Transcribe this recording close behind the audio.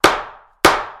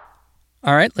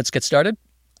All right, let's get started.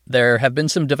 There have been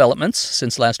some developments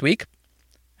since last week.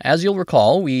 As you'll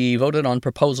recall, we voted on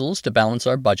proposals to balance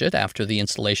our budget after the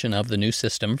installation of the new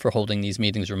system for holding these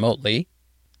meetings remotely.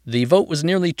 The vote was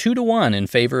nearly 2-1 in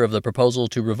favor of the proposal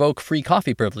to revoke free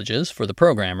coffee privileges for the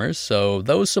programmers, so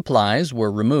those supplies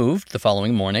were removed the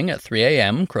following morning at 3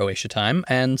 a.m. Croatia time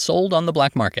and sold on the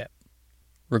black market.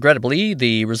 Regrettably,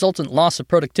 the resultant loss of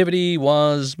productivity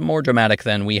was more dramatic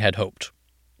than we had hoped.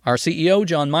 Our CEO,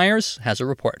 John Myers, has a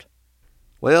report.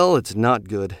 Well, it's not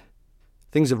good.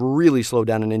 Things have really slowed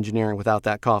down in engineering without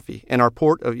that coffee, and our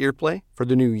port of Earplay for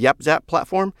the new YapZap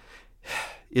platform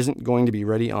isn't going to be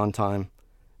ready on time.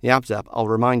 YapZap, I'll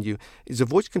remind you, is a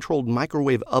voice-controlled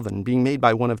microwave oven being made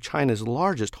by one of China's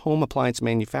largest home appliance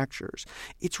manufacturers.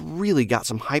 It's really got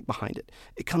some hype behind it.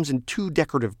 It comes in 2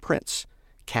 decorative prints,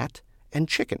 cat and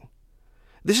chicken.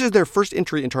 This is their first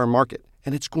entry into our market,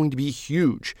 and it's going to be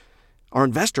huge. Our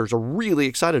investors are really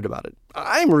excited about it.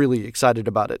 I'm really excited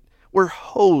about it. We're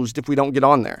hosed if we don't get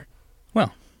on there.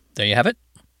 Well, there you have it.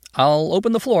 I'll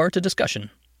open the floor to discussion.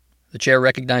 The chair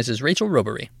recognizes Rachel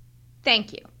Robery.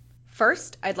 Thank you.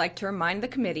 First, I'd like to remind the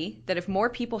committee that if more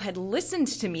people had listened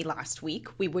to me last week,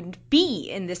 we wouldn't be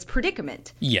in this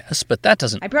predicament. Yes, but that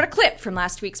doesn't... I brought a clip from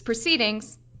last week's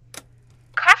proceedings.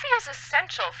 Coffee is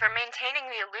essential for maintaining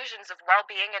the illusions of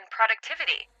well-being and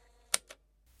productivity.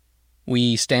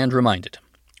 We stand reminded.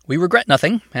 We regret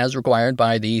nothing, as required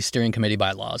by the steering committee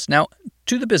bylaws. Now,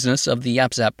 to the business of the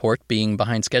YapZap port being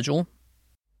behind schedule.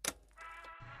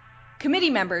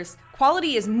 Committee members,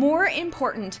 quality is more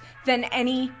important than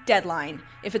any deadline.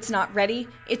 If it's not ready,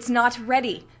 it's not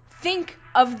ready. Think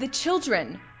of the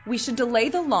children. We should delay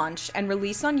the launch and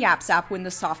release on YapZap when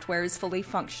the software is fully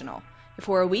functional. If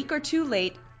we're a week or 2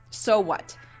 late, so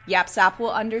what? YapZap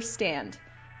will understand.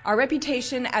 Our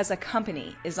reputation as a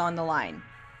company is on the line.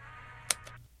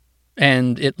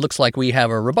 And it looks like we have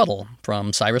a rebuttal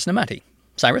from Cyrus Nemati.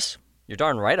 Cyrus? You're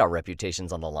darn right our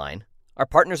reputation's on the line. Our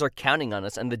partners are counting on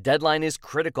us, and the deadline is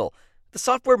critical. The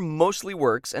software mostly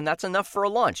works, and that's enough for a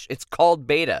launch. It's called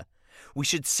beta. We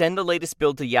should send the latest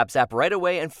build to YapZap right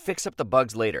away and fix up the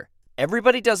bugs later.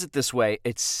 Everybody does it this way.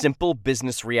 It's simple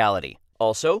business reality.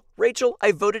 Also, Rachel,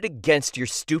 I voted against your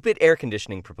stupid air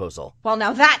conditioning proposal. Well,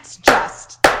 now that's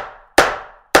just...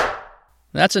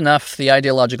 That's enough. The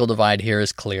ideological divide here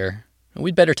is clear.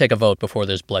 We'd better take a vote before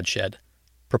there's bloodshed.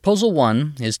 Proposal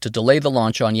 1 is to delay the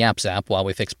launch on YapZap while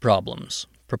we fix problems.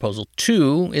 Proposal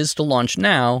 2 is to launch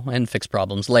now and fix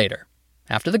problems later.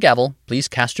 After the gavel, please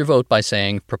cast your vote by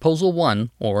saying Proposal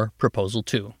 1 or Proposal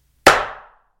 2.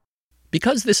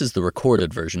 Because this is the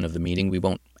recorded version of the meeting, we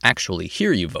won't actually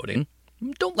hear you voting.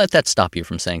 Don't let that stop you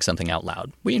from saying something out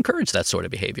loud. We encourage that sort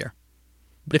of behavior.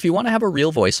 But if you want to have a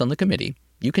real voice on the committee,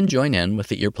 you can join in with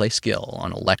the Earplay skill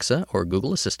on Alexa or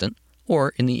Google Assistant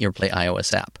or in the Earplay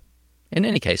iOS app. In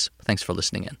any case, thanks for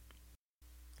listening in.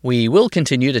 We will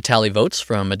continue to tally votes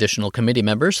from additional committee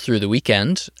members through the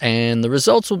weekend, and the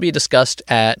results will be discussed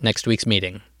at next week's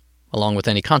meeting, along with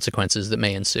any consequences that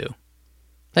may ensue.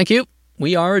 Thank you.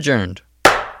 We are adjourned.